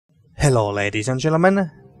Hello ladies and gentlemen,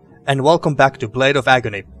 and welcome back to Blade of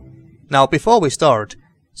Agony. Now before we start,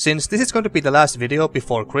 since this is going to be the last video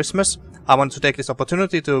before Christmas, I want to take this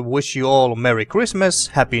opportunity to wish you all Merry Christmas,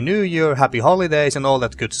 Happy New Year, Happy Holidays and all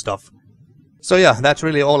that good stuff. So yeah, that's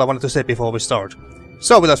really all I wanted to say before we start.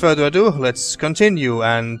 So without further ado, let's continue,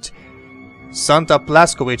 and Santa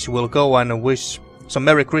Blaskowicz will go and wish some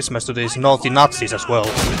Merry Christmas to these naughty Nazis as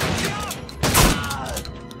well.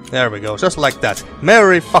 There we go, just like that.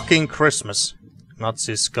 Merry fucking Christmas,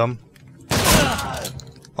 Nazi scum.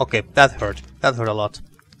 Okay, that hurt. That hurt a lot.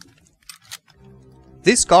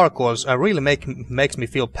 These gargoyles really makes me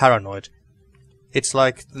feel paranoid. It's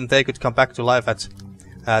like they could come back to life at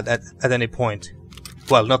any point.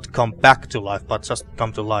 Well, not come back to life, but just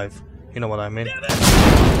come to life. You know what I mean?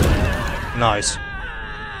 Nice.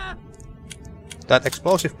 That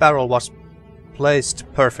explosive barrel was placed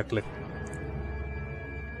perfectly.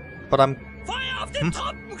 But I'm...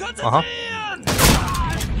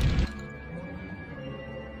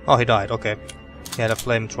 Oh, he died, okay. He had a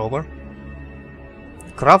flamethrower.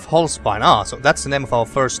 Graf Holzbein, ah, so that's the name of our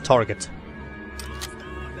first target.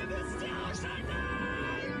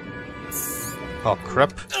 Oh,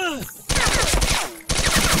 crap.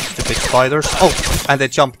 Stupid spiders. Oh, and they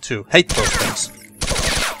jump too. Hate those things.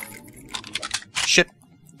 Shit.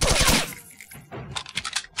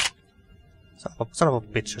 Son of a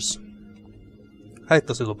bitches. Hate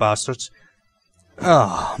those little bastards.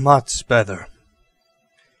 Ah, much better.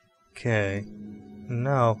 Okay.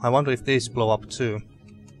 Now, I wonder if these blow up too.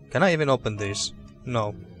 Can I even open these?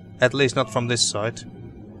 No. At least not from this side.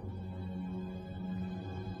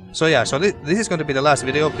 So yeah, so this is going to be the last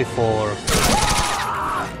video before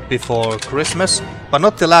Christmas, but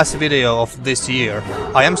not the last video of this year.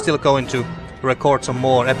 I am still going to record some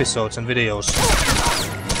more episodes and videos.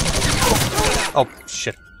 Oh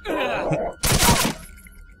shit.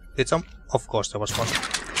 Did some? Of course there was one.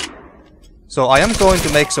 So I am going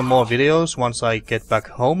to make some more videos once I get back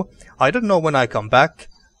home. I don't know when I come back.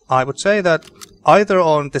 I would say that either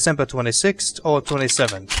on December 26th or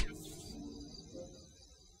 27th.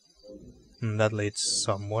 That leads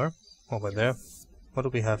somewhere. Over there. What do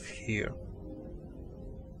we have here?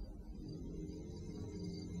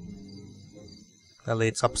 That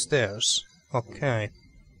leads upstairs. Okay.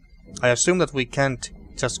 I assume that we can't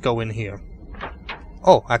just go in here.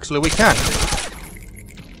 Oh, actually we can.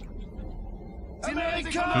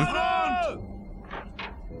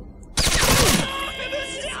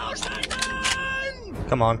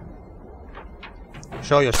 Come on.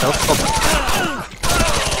 Show yourself. Oh.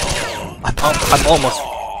 I'm almost...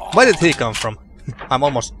 Where did he come from? I'm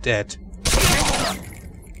almost dead.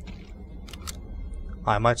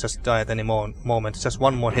 I might just die at any moment. Just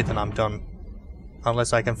one more hit and I'm done.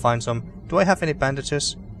 Unless I can find some... Do I have any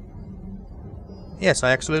bandages? Yes,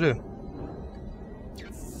 I actually do.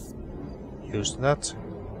 Use that.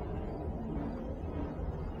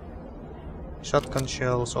 Shotgun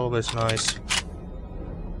shells, always nice.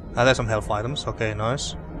 Ah, there's some health items. Okay,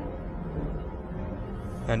 nice.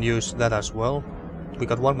 And use that as well. We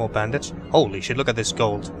got one more bandage. Holy shit, look at this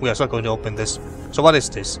gold. We are still going to open this. So what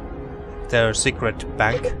is this? Their secret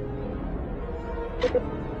bank.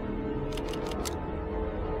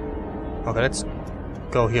 Okay, let's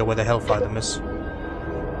go here where the health item is.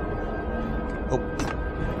 Oh.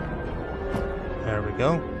 There we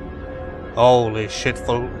go. Holy shit,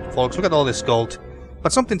 folks, look at all this gold.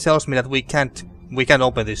 But something tells me that we can't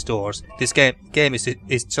open these doors. This game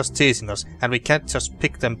is just teasing us, and we can't just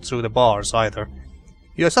pick them through the bars either.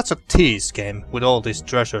 You're such a tease game with all these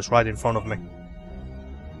treasures right in front of me.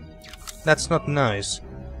 That's not nice.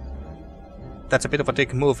 That's a bit of a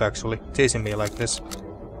dick move actually, teasing me like this.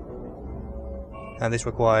 And this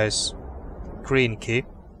requires green key.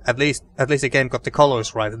 At least the game got the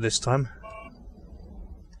colors right this time.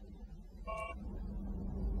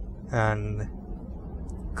 And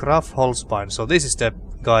Graf Holzbein. So this is the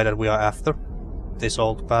guy that we are after. This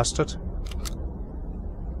old bastard.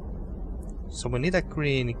 So we need a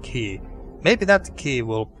green key. Maybe that key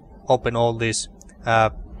will open all these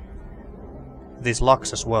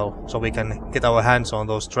locks as well, so we can get our hands on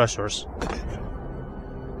those treasures.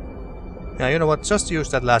 Yeah, you know what? Just use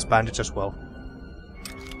that last bandage as well.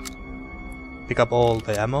 Pick up all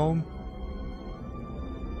the ammo.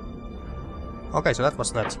 Okay, so that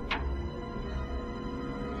was that.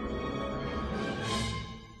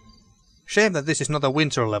 Shame that this is not a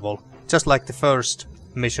winter level, just like the first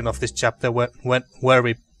mission of this chapter where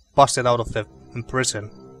we busted out of the prison.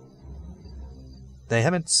 They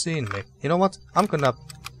haven't seen me. You know what? I'm gonna...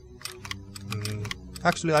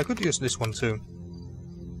 actually, I could use this one too.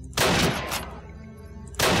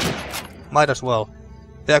 Might as well.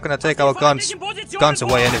 They are gonna take our guns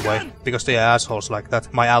away anyway, because they are assholes like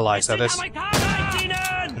that. My allies, that is. Oh.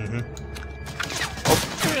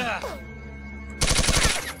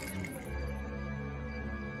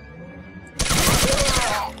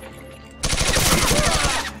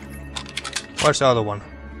 Where's the other one?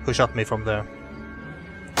 Who shot me from there?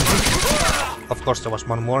 Of course there was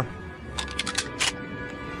one more.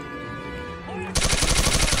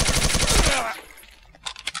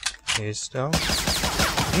 He's down.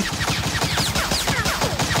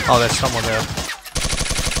 Oh, there's someone there.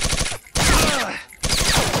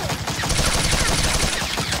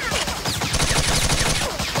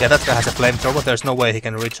 Yeah, that guy has a flamethrower. There's no way he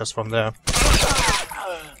can reach us from there.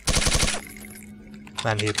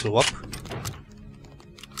 And he blew up.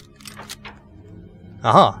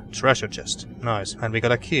 Aha! Treasure chest. Nice. And we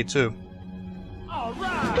got a key too.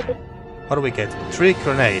 What do we get? 3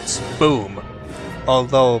 grenades. Boom!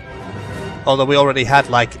 Although we already had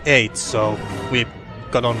like 8, so we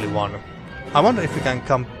got only 1. I wonder if we can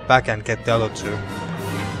come back and get the other 2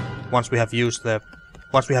 once we have used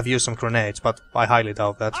some grenades, but I highly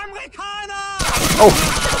doubt that. Oh!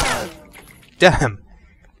 Damn!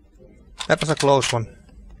 That was a close one.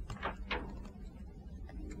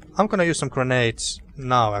 I'm gonna use some grenades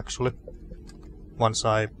now, actually. Once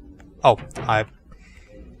I... Oh,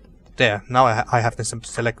 there, now I have this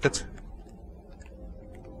selected.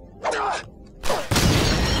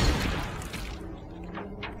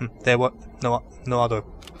 There were no other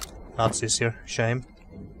Nazis here. Shame.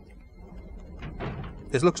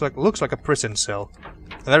 This looks like a prison cell.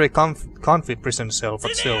 A very comfy prison cell,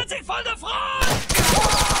 but still.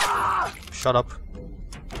 Shut up.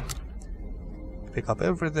 Pick up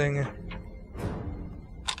everything.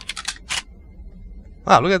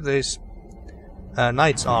 Ah, look at these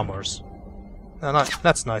knights' armors.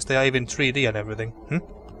 That's nice. They are even 3D and everything.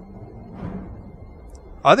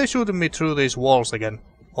 Are they shooting me through these walls again?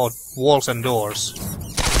 Or walls and doors?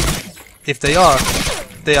 If they are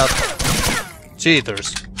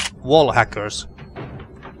cheaters. Wall hackers.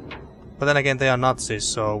 But then again, they are Nazis,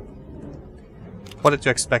 so... What did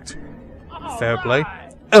you expect? Fair play?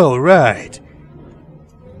 Alright!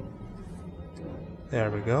 There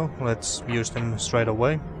we go. Let's use them straight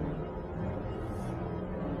away.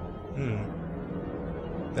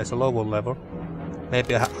 There's a lower level.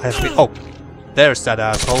 Maybe I have to... Oh! There's that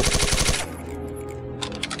asshole.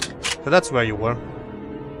 So that's where you were.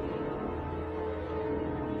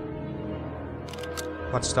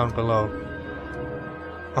 What's down below?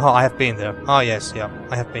 Oh, I have been there. Ah, yes, yeah,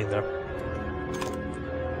 I have been there.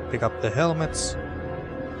 Pick up the helmets.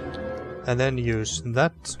 And then use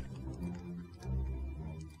that.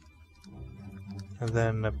 And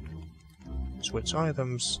then switch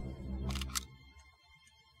items.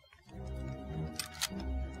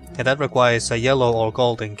 And that requires a yellow or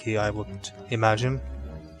golden key, I would imagine.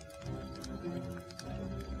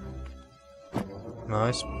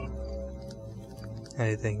 Nice.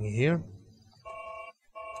 Anything here?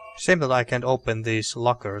 Shame that I can't open these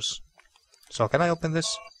lockers. So can I open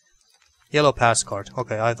this? Yellow pass card.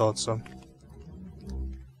 Okay, I thought so.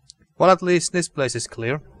 Well, at least this place is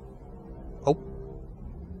clear. Oh.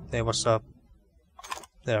 There was a...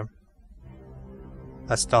 There.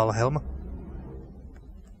 A Stahlhelm.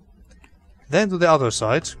 Then to the other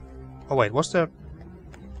side. Oh wait, was there...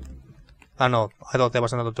 Ah no, I thought there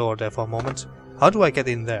was another door there for a moment. How do I get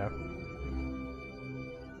in there?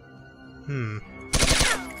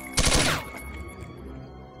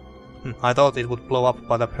 I thought it would blow up,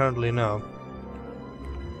 but apparently no.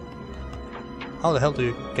 How the hell do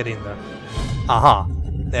you get in there? Aha!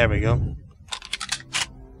 There we go.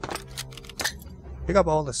 Pick up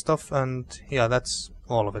all the stuff and... yeah, that's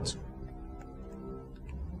all of it.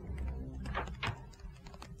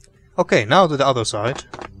 Okay, now to the other side.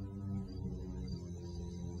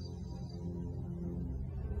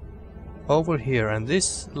 Over here, and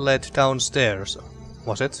this led downstairs.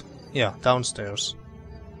 Was it? Yeah, downstairs.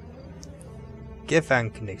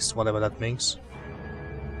 Gefängnis, whatever that means.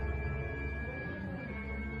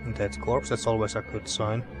 Dead corpse, that's always a good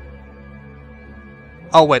sign.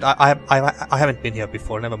 Oh wait, I haven't been here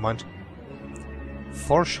before, never mind.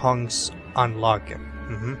 Forschungs Anlage.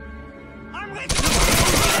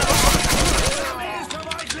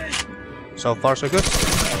 So far so good.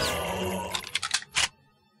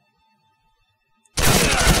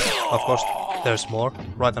 Of course, there's more,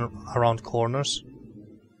 right around corners.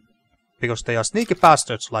 Because they are sneaky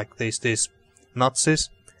bastards like these Nazis.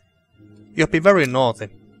 You have to be very naughty.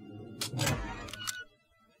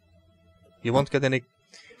 You won't get any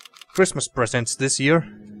Christmas presents this year.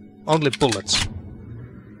 Only bullets.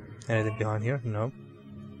 Anything behind here? No.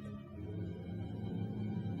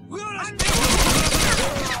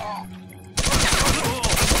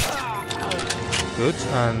 Good,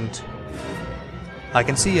 and I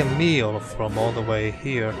can see a meal from all the way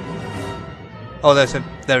here. Oh,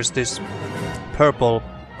 there's this purple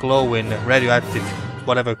glowing radioactive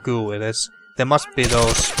whatever goo it is. There must be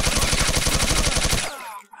those.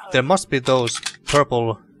 There must be those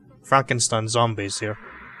purple Frankenstein zombies here.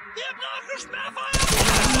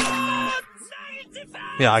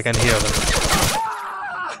 Yeah, I can hear them.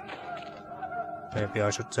 Maybe I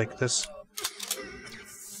should take this.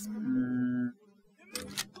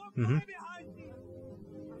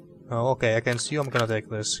 Oh, okay, against you I'm gonna take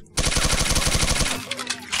this.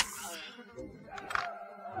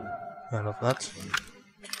 Kind of that.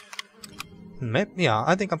 Maybe, yeah,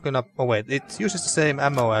 I think I'm gonna... Oh wait, it uses the same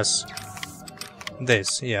ammo as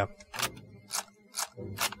this, yeah.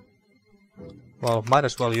 Well, might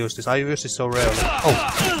as well use this. I use this so rarely.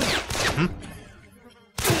 Oh!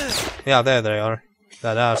 Yeah, there they are.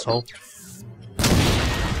 That asshole.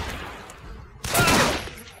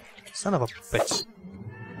 Son of a bitch.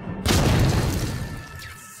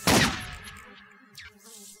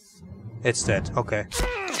 It's dead, okay.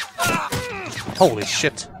 Holy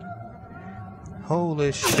shit.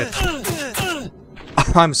 Holy shit.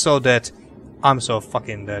 I'm so dead. I'm so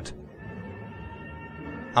fucking dead.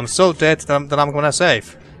 I'm so dead that I'm gonna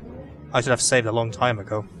save. I should have saved a long time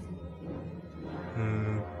ago.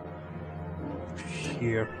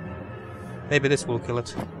 Here. Maybe this will kill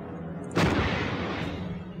it.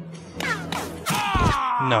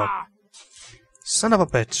 No. Son of a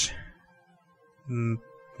bitch.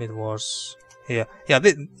 It was here. Yeah,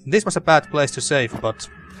 this was a bad place to save, but...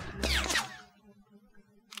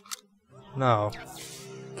 No.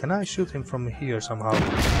 Can I shoot him from here somehow?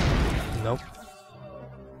 Nope.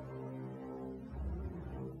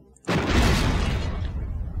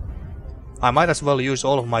 I might as well use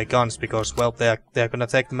all of my guns because, well, they're gonna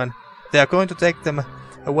take them and they are going to take them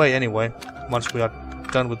away anyway. Once we are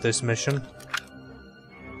done with this mission.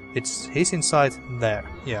 He's inside there.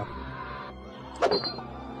 Yeah.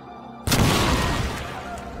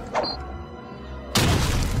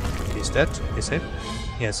 He's dead. Is he?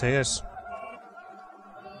 Yes, he is.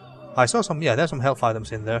 I saw some. Yeah, there's some health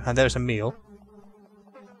items in there, and there's a meal.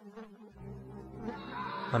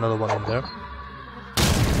 Another one in there.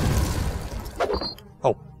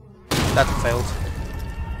 Oh, that failed.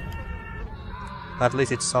 At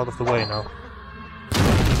least it's out of the way now.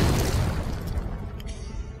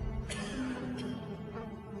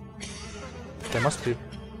 There must be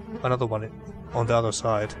another one on the other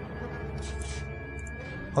side.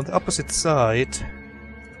 On the opposite side.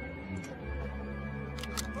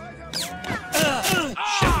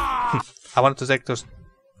 Shit. I wanted to take those.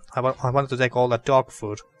 I wanted to take all that dog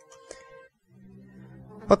food.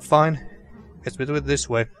 But fine. Let's do it this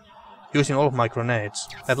way. Using all of my grenades.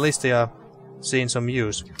 At least they are seeing some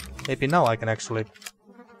use. Maybe now I can actually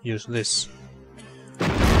use this.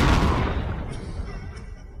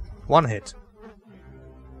 One hit.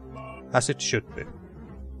 As it should be.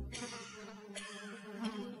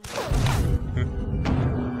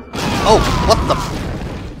 Oh, what the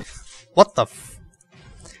f... What the f...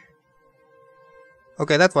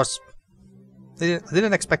 Okay, that was... I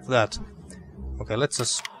didn't expect that. Okay, let's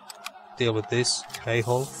just deal with this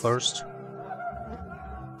a-hole first.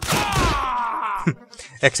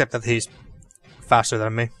 Except that he's faster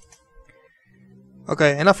than me.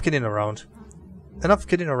 Okay, enough kidding around. Enough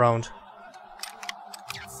kidding around.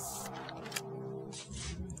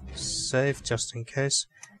 Save just in case.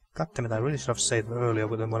 God damn it, I really should have saved earlier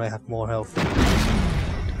with them when I had more health.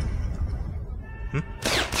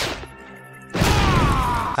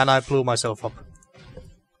 And I blew myself up.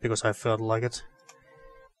 Because I felt like it.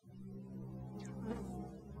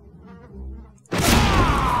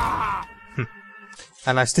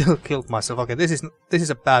 And I still killed myself. Okay, this is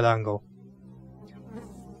a bad angle.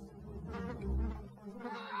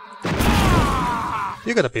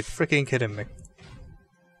 You gotta be freaking kidding me.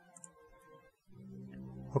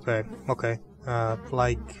 Okay, okay.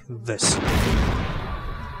 Like this.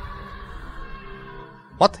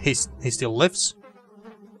 What? He still lives?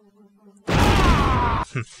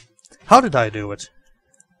 How did I do it?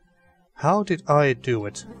 How did I do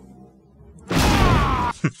it?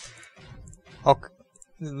 Okay.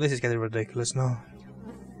 This is getting ridiculous now.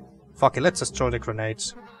 Fuck it, let's just throw the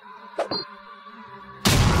grenades.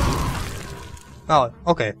 Oh,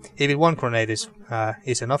 okay. Even one grenade is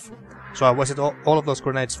enough. So I wasted all of those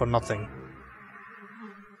grenades for nothing.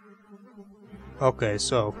 Okay,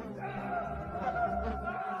 so...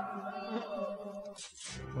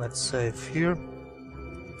 Let's save here.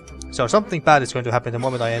 So something bad is going to happen the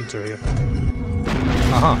moment I enter here.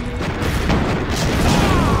 Uh-huh.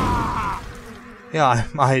 Yeah,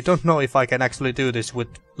 I don't know if I can actually do this with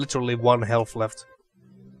literally 1 health left.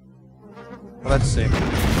 Let's see.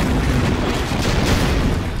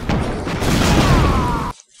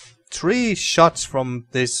 3 shots from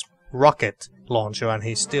this rocket launcher and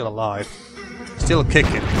he's still alive. Still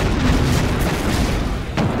kicking.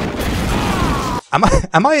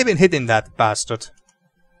 Am I even hitting that bastard?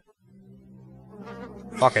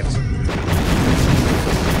 Fuck it.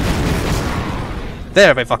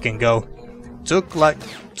 There we fucking go. Took like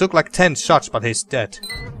 10 shots, but he's dead.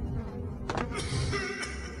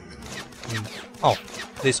 Oh,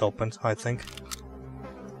 this opened, I think.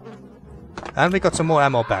 And we got some more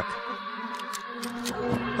ammo back.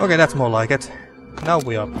 Okay, that's more like it. Now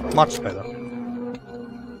we are much better.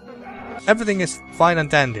 Everything is fine and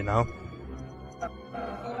dandy now.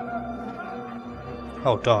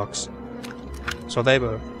 Oh, dogs. So they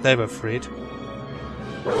were freed.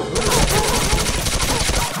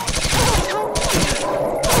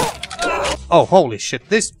 Oh, holy shit!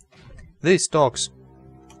 These dogs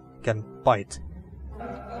can bite.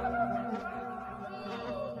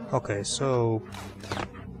 Okay, so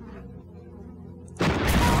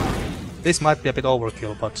this might be a bit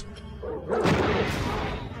overkill, but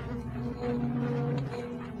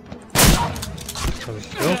there we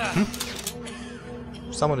go.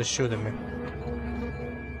 Someone is shooting me.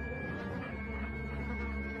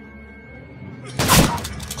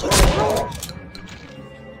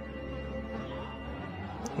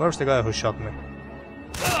 Where's the guy who shot me?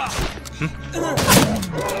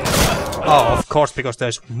 Oh, of course, because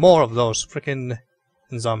there's more of those freaking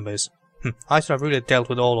zombies. I should have really dealt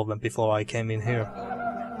with all of them before I came in here.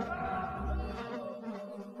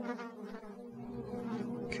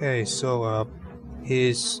 Okay, so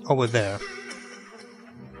he's over there.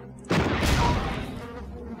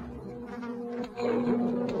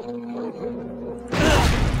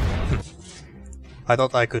 I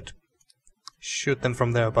thought I could shoot them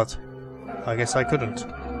from there, but I guess I couldn't.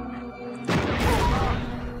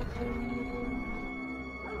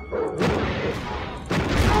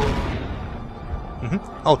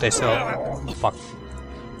 Oh, they still... Oh, fuck.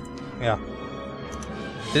 Yeah.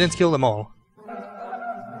 Didn't kill them all.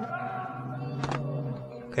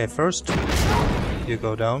 Okay, first you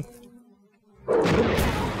go down.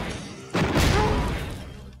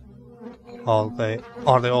 Are they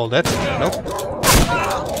all dead? Nope.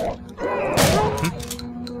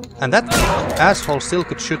 And that asshole still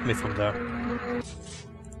could shoot me from there.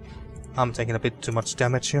 I'm taking a bit too much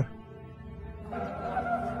damage here.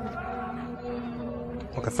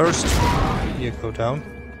 Okay, first you go down.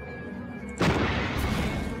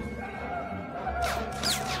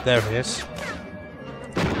 There he is.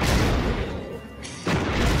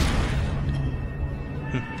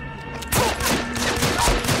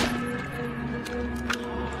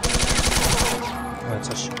 Let's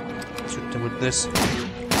just shoot him with this.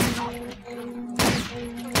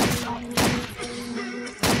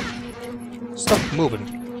 Stop moving.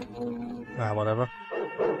 Ah, whatever.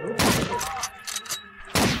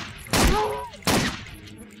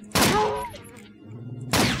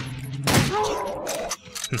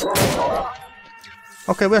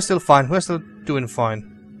 Okay, we're still fine. We're still doing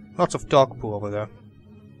fine. Lots of dog poo over there.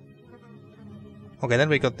 Okay, then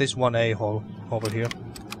we got this one a-hole over here.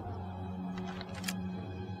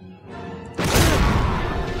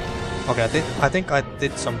 Okay, I think I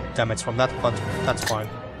did some damage from that, but that's fine.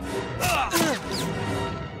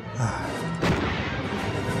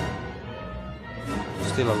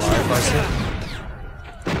 Still alive, I see.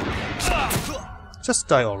 Just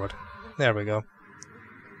die already. There we go.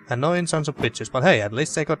 Annoying sons of bitches, but hey, at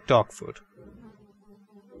least they got dog food.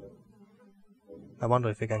 I wonder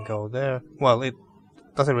if we can go there. Well, it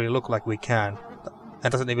doesn't really look like we can.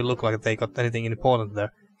 It doesn't even look like they got anything important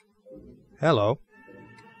there. Hello.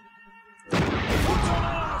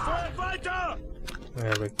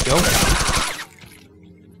 There we go.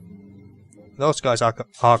 Those guys are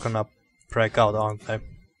gonna break out, aren't they?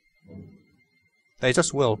 They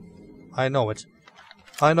just will. I know it.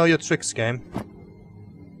 I know your tricks, game.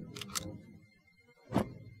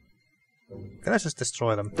 Can I just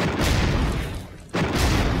destroy them?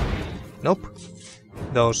 Nope.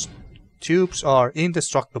 Those tubes are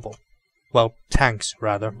indestructible. Well, tanks,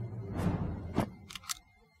 rather.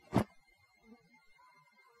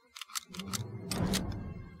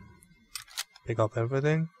 Pick up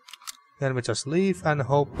everything. Then we just leave and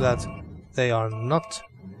hope that they are not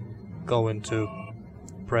going to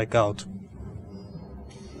break out.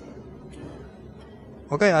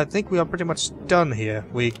 Okay, I think we are pretty much done here.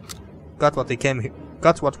 We got what we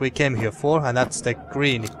came here for, and that's the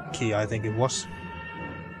green key, I think it was.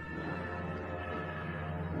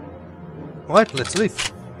 Right, let's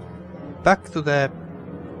leave. Back to the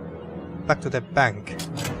bank.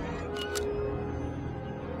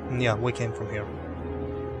 Yeah, we came from here.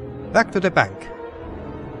 Back to the bank.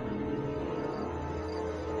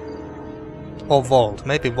 Or vault.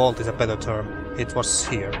 Maybe vault is a better term. It was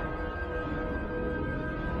here.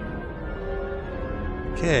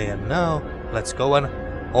 Okay, and now let's go and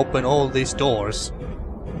open all these doors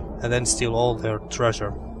and then steal all their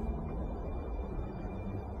treasure.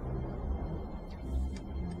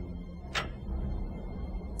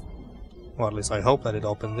 Well, at least I hope that it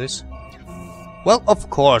opened this. Well, of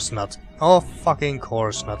course not. Oh, fucking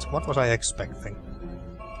course not. What was I expecting?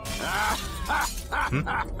 Hmm?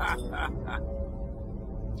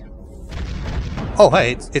 Oh,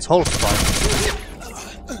 hey, it's Holzbein.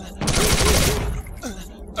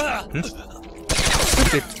 Hmm?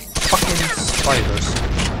 Stupid fucking spiders.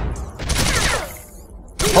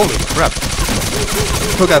 Holy crap.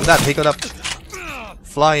 Look at that, he got a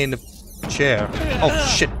flying chair. Oh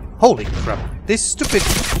shit. Holy crap. These stupid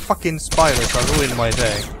fucking spiders are ruining my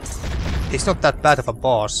day. He's not that bad of a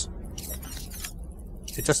boss.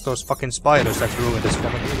 It's just those fucking spiders that ruin this for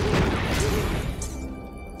me.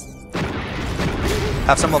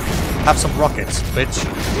 Have some rockets, bitch.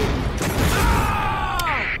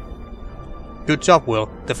 Good job, Will.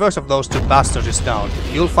 The first of those 2 bastards is down.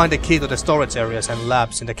 You'll find the key to the storage areas and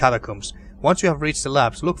labs in the catacombs. Once you have reached the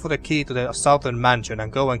labs, look for the key to the southern mansion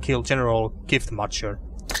and go and kill General Giftmatcher.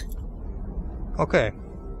 Okay.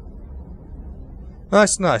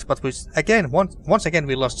 Nice, nice, but we again, once again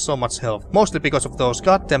we lost so much health. Mostly because of those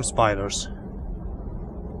goddamn spiders.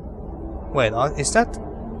 Wait, is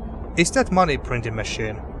that money printing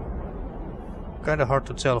machine? Kinda hard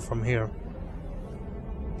to tell from here.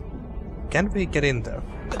 Can we get in there?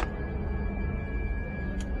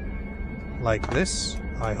 Like this,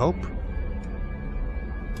 I hope.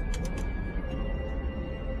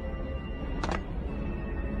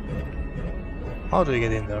 How do you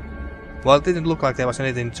get in there? Well, it didn't look like there was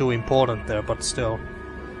anything too important there, but still.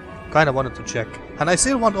 Kinda wanted to check. And I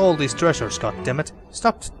still want all these treasures, goddammit.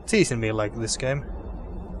 Stop teasing me like this game.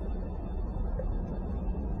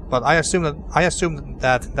 But I assume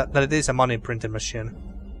that it is a money printing machine.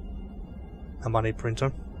 A money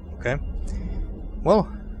printer. Okay. Well,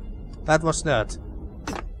 that was that.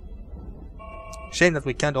 Shame that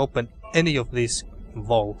we can't open any of these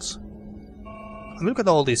vaults. I mean, look at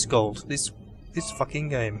all this gold. This fucking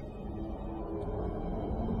game.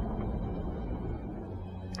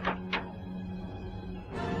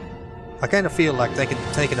 I kind of feel like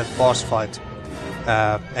taking that boss fight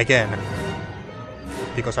again,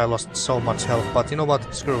 because I lost so much health. But you know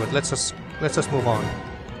what? Screw it. Let's just move on.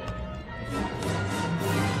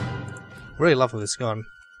 Really love this gun.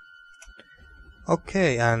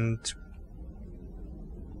 Okay, and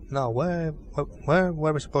now where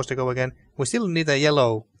are we supposed to go again? We still need a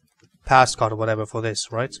yellow pass card or whatever for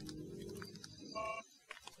this, right?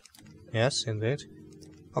 Yes, indeed.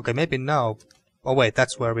 Okay, maybe now. Oh wait,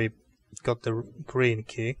 that's where we got the green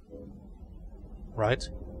key. Right?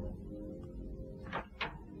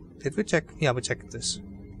 Did we check? Yeah, we checked this.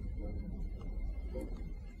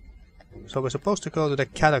 So we're supposed to go to the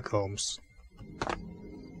catacombs.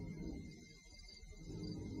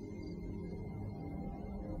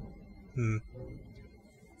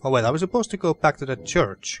 Oh wait, I was supposed to go back to the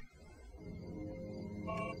church.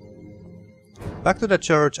 Back to the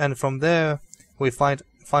church, and from there we find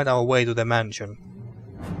our way to the mansion.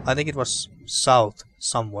 I think it was south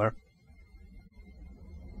somewhere.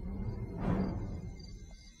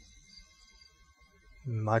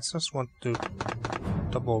 I just want to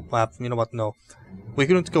double map. You know what? No. We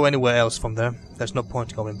couldn't go anywhere else from there. There's no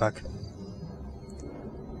point going back.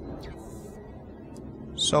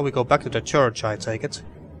 So we go back to the church, I take it.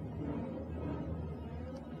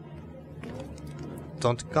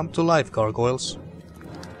 Don't come to life, gargoyles.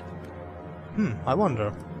 I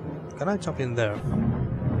wonder. Can I jump in there?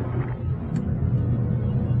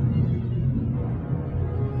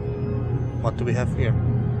 What do we have here?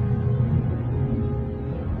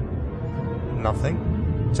 Nothing.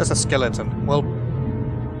 Just a skeleton. Well,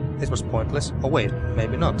 this was pointless. Oh wait,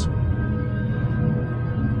 maybe not.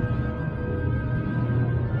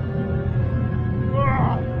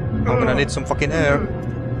 I'm gonna need some fucking air.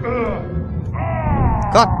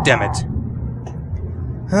 God damn it.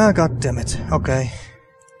 Ah, god damn it. Okay.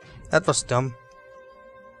 That was dumb.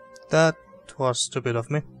 That was stupid of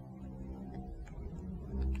me.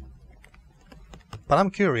 But I'm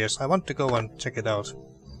curious. I want to go and check it out.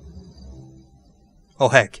 Oh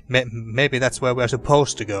heck, maybe that's where we're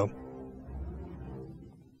supposed to go.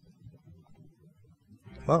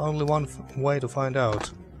 Well, only one way to find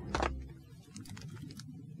out.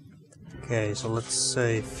 Okay, so let's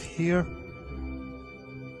save here.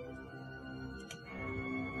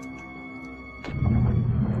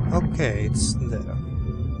 Okay, it's there.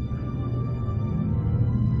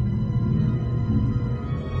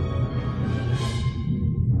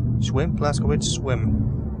 Swim, Blaskowitz, swim.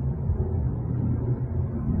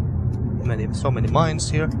 So many mines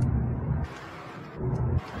here.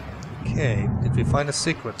 Okay, did we find a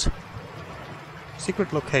secret?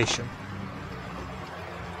 Secret location.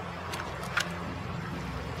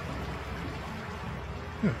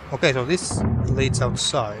 Okay, so this leads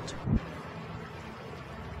outside.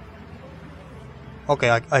 Okay,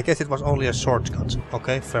 I guess it was only a shortcut.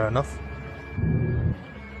 Okay, fair enough.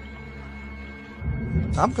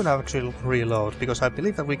 I'm gonna actually reload because I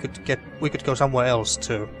believe that we could go somewhere else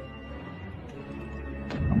too.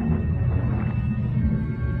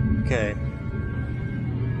 Okay.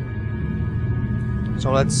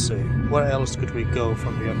 So let's see. Where else could we go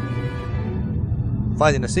from here?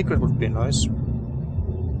 Finding a secret would be nice.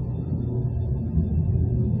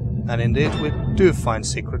 And indeed we do find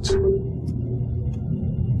secrets.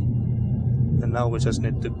 And now we just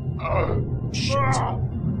need to... Shit.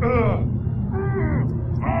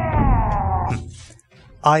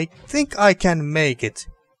 I think I can make it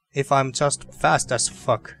if I'm just fast as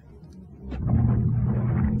fuck.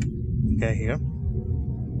 Okay, here.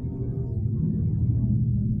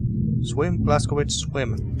 Swim, Blaskowitz,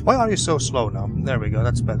 swim. Why are you so slow now? There we go,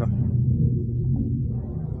 that's better.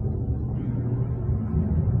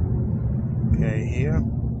 Okay, here.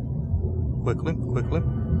 Quickly, quickly.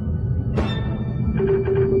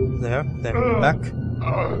 There, back.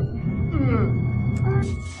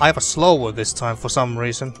 I was slower this time for some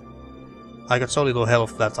reason. I got so little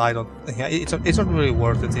health that I don't... Yeah, it's not really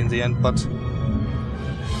worth it in the end, but...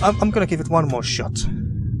 I'm gonna give it one more shot.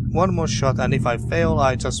 One more shot, and if I fail,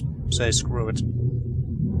 I just say screw it.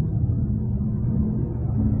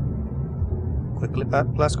 Quickly,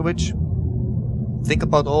 Blaskowitz. Think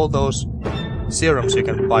about all those serums you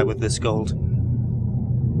can buy with this gold.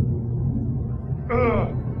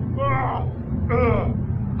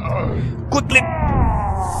 Quickly!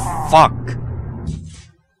 Fuck!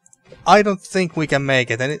 I don't think we can make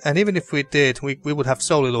it, and even if we did, we would have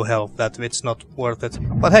so little health that it's not worth it.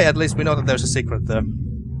 But hey, at least we know that there's a secret there.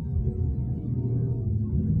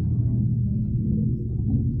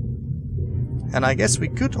 And I guess we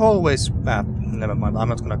could always... never mind, I'm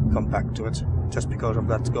not gonna come back to it, just because of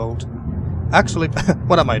that gold. Actually,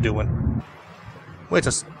 what am I doing? Wait,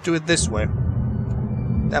 just do it this way.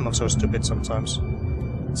 Damn, I'm so stupid sometimes.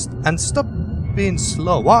 And stop being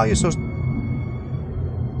slow. Why are you so...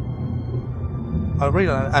 I really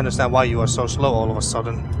don't understand why you are so slow all of a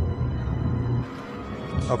sudden.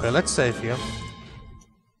 Okay, let's save here.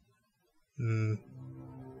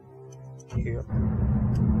 Here.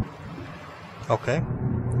 Okay.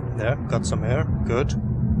 There, got some air. Good.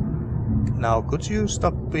 Now, could you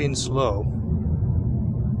stop being slow?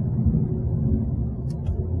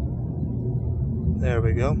 There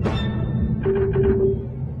we go.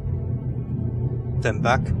 Then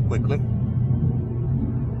back, quickly.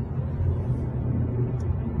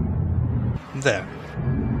 There.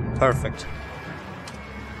 Perfect.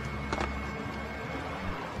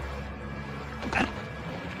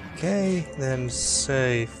 Okay, then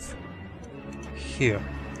save here.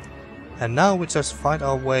 And now we just find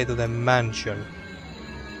our way to the mansion.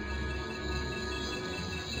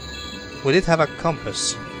 We did have a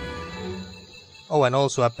compass. Oh, and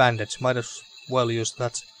also a bandage. Might as well use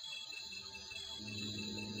that.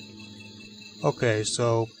 Okay,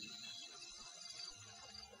 so...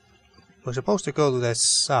 we're supposed to go to the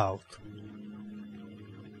south.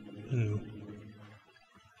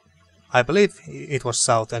 I believe it was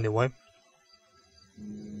south anyway.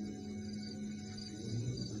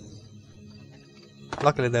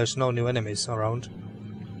 Luckily there's no new enemies around.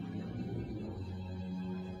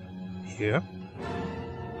 Here.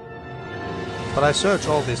 But I search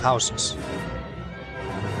all these houses.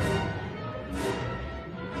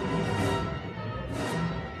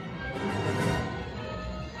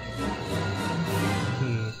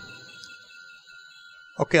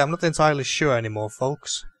 Okay, I'm not entirely sure anymore,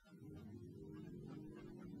 folks.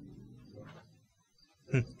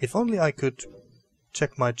 If only I could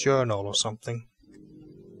check my journal or something.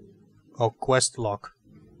 Or quest log.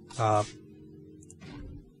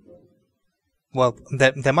 Well,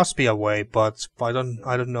 there must be a way, but I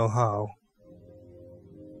don't know how.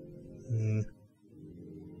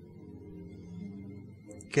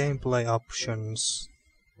 Gameplay options.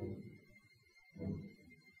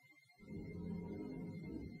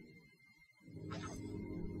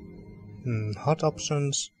 HUD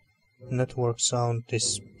options, network sound,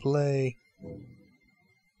 display.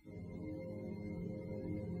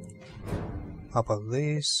 How about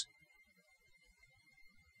these?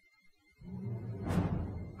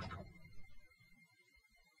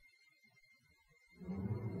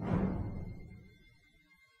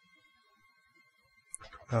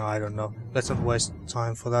 Oh, I don't know. Let's not waste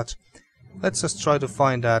time for that. Let's just try to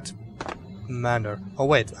find that manor. Oh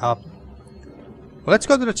wait, let's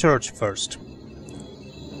go to the church first.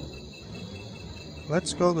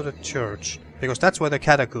 Let's go to the church, because that's where the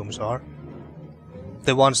catacombs are.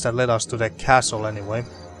 The ones that led us to the castle anyway.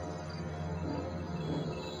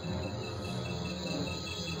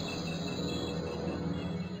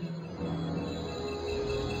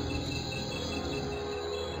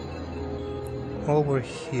 Over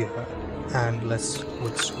here, and let's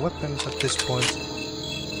switch weapons at this point.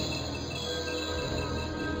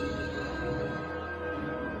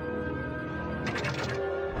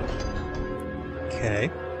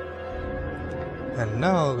 Okay. And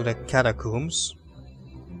now the catacombs.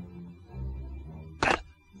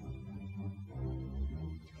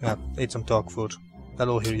 Yeah, eat some dog food.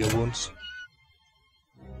 That'll heal your wounds.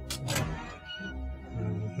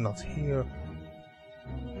 Not here.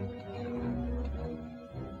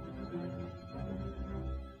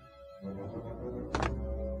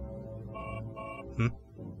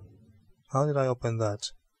 How did I open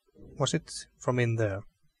that? Was it from in there?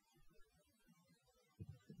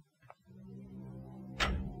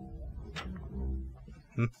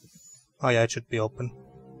 Oh yeah, it should be open.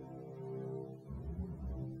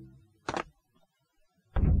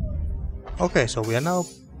 Okay, so we are now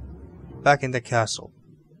back in the castle.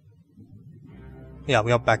 Yeah,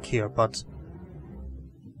 we are back here, but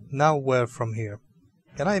now where from here?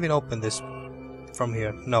 Can I even open this from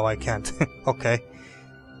here? No, I can't. Okay.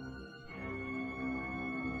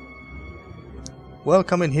 Well,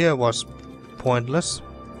 coming here was pointless.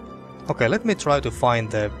 Okay, let me try to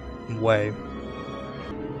find the way.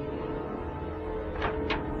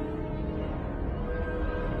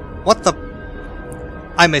 What the?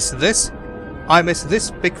 I missed this? I missed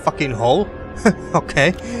this big fucking hole?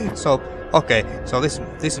 Okay, so this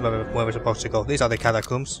is where we're supposed to go. These are the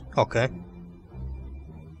catacombs. Okay.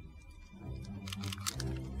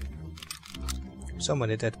 So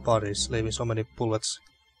many dead bodies, leaving so many bullets.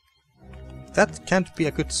 That can't be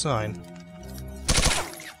a good sign.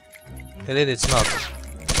 Indeed, it's not.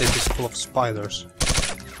 This is full of spiders.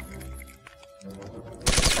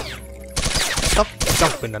 Stop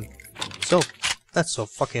jumping and... So... That's so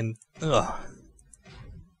fucking... Ugh.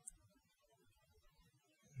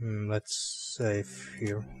 Let's save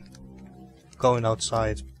here. Going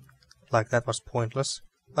outside like that was pointless.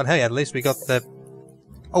 But hey, at least we got the...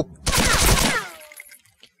 Oh!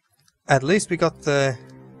 At least we got the...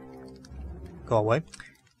 Go away.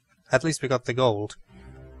 At least we got the gold.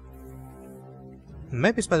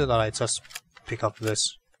 Maybe it's better that I just pick up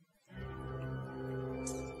this.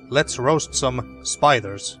 Let's roast some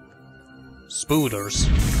spiders. Spooders.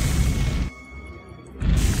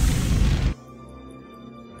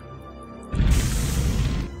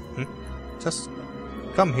 Just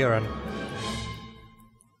come here and...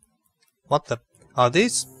 What the... Are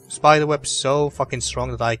these spider webs so fucking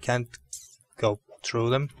strong that I can't go through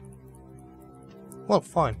them? Well,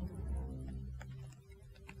 fine.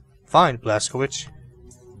 Fine, Blazkowicz.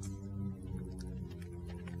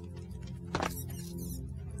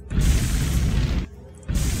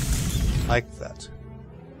 Like that.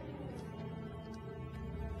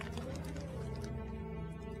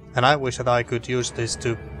 And I wish that I could use this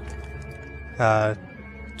to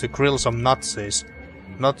grill some Nazis.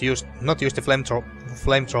 Not use the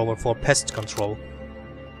flamethrower for pest control.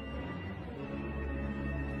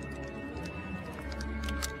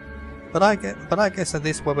 But I guess that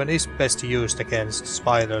this weapon is best used against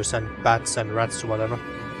spiders and bats and rats or whatever.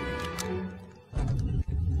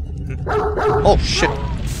 Oh shit!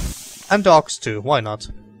 And dogs too, why not?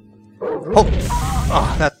 Oh!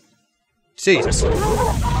 Oh, that... Jesus!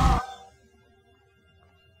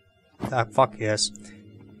 Ah, fuck yes.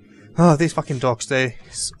 Oh, these fucking dogs, they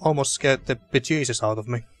almost scared the bejesus out of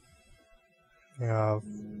me.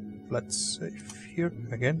 Let's save here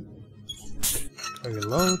again.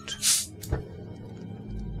 Reload.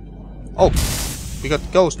 Oh! We got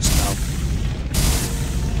ghosts now.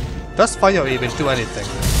 Does fire even do anything?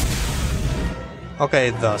 Okay,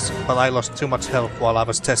 it does, but I lost too much health while I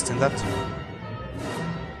was testing that.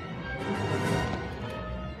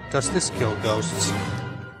 Does this kill ghosts?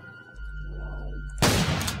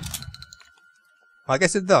 I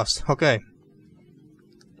guess it does, okay.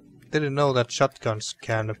 Didn't know that shotguns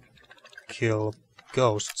can kill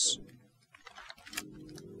ghosts.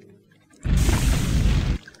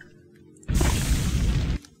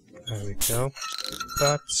 There we go.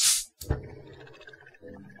 Bats.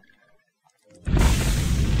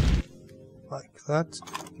 Like that.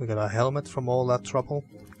 We got a helmet from all that trouble.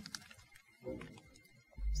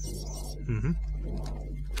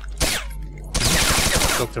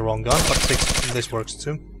 Took the wrong gun, but this works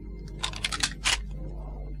too.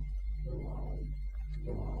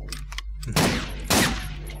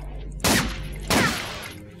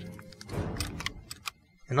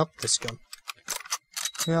 And not this gun.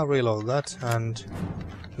 Yeah, I'll reload that and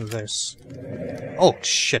this. Oh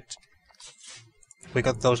shit! We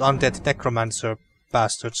got those undead necromancer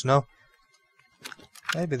bastards, no?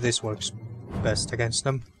 Maybe this works best against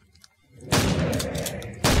them.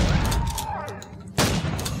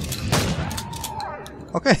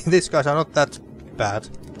 Okay, these guys are not that bad.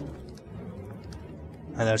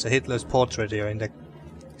 And there's a Hitler's portrait here in the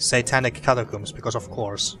satanic catacombs, because of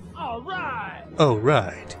course. Alright!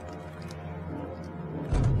 Alright.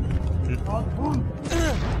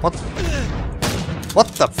 What? What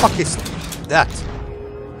the fuck is that?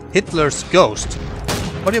 Hitler's ghost.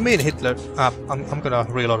 What do you mean Hitler? I'm gonna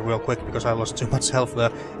reload real quick because I lost too much health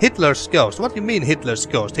there. Hitler's ghost? What do you mean Hitler's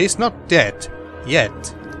ghost? He's not dead.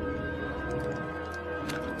 Yet.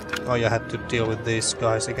 Oh, you had to deal with these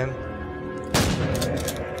guys again.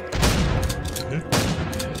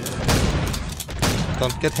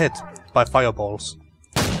 Don't get hit by fireballs.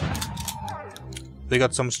 We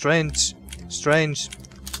got some strange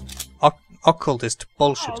occultist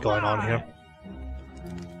bullshit going on here.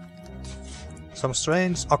 Some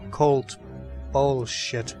strange occult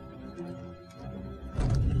bullshit.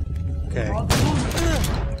 Okay.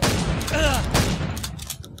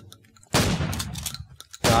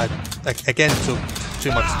 I again took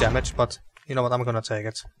too much damage, but you know what, I'm gonna take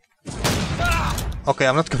it. Okay,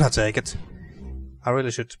 I'm not gonna take it. I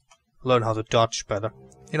really should learn how to dodge better.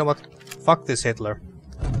 You know what? Fuck this Hitler.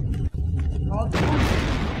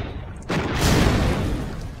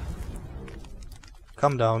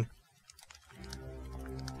 Come down.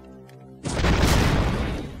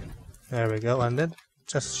 There we go, and then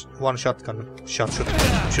just one shotgun shot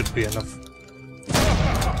should be enough.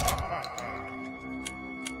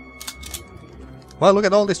 Well, look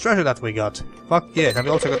at all this treasure that we got. Fuck yeah, and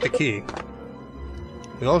we also got the key.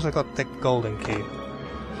 We also got the golden key.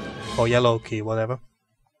 Or yellow key, whatever.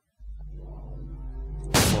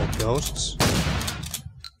 More ghosts.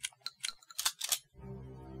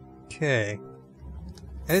 Okay.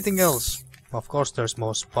 Anything else? Of course there's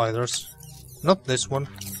more spiders. Not this one.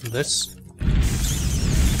 This.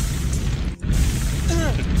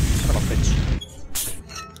 Son of a bitch.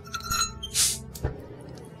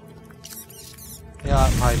 Yeah,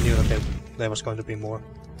 I knew that there was going to be more.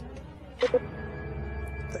 Take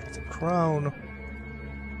the crown.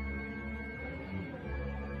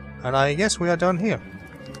 And I guess we are done here.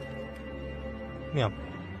 Yeah.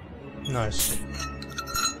 Nice.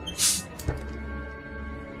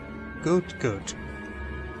 Good, good.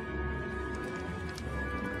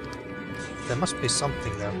 There must be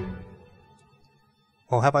something there.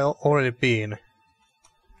 Or have I already been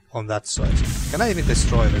on that side? Can I even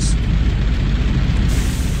destroy this?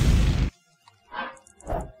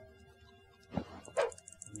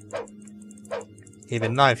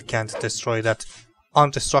 Even knife can't destroy that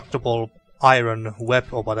indestructible iron web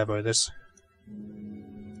or whatever it is.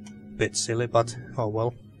 Bit silly, but oh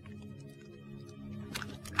well.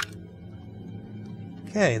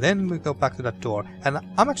 Okay, then we go back to that door, and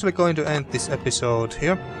I'm actually going to end this episode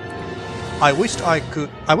here. I wished I could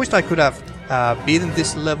have beaten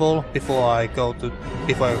this level before I go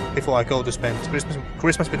to spend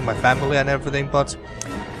Christmas with my family and everything, but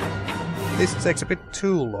this takes a bit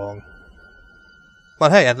too long.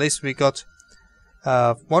 But hey, at least we got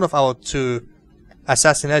one of our 2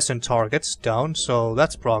 assassination targets down, so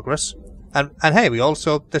that's progress. And hey, we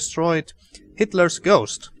also destroyed Hitler's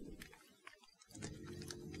ghost.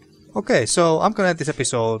 Okay, so I'm gonna end this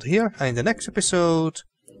episode here, and in the next episode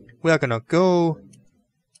we are gonna go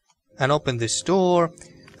and open this door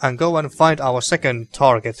and go and find our second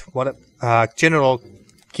target, what General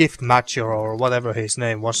Gift Matcher or whatever his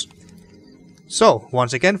name was. So,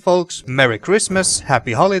 once again folks, Merry Christmas,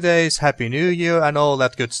 Happy Holidays, Happy New Year and all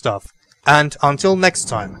that good stuff. And until next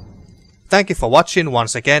time, thank you for watching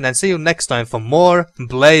once again and see you next time for more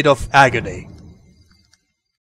Blade of Agony.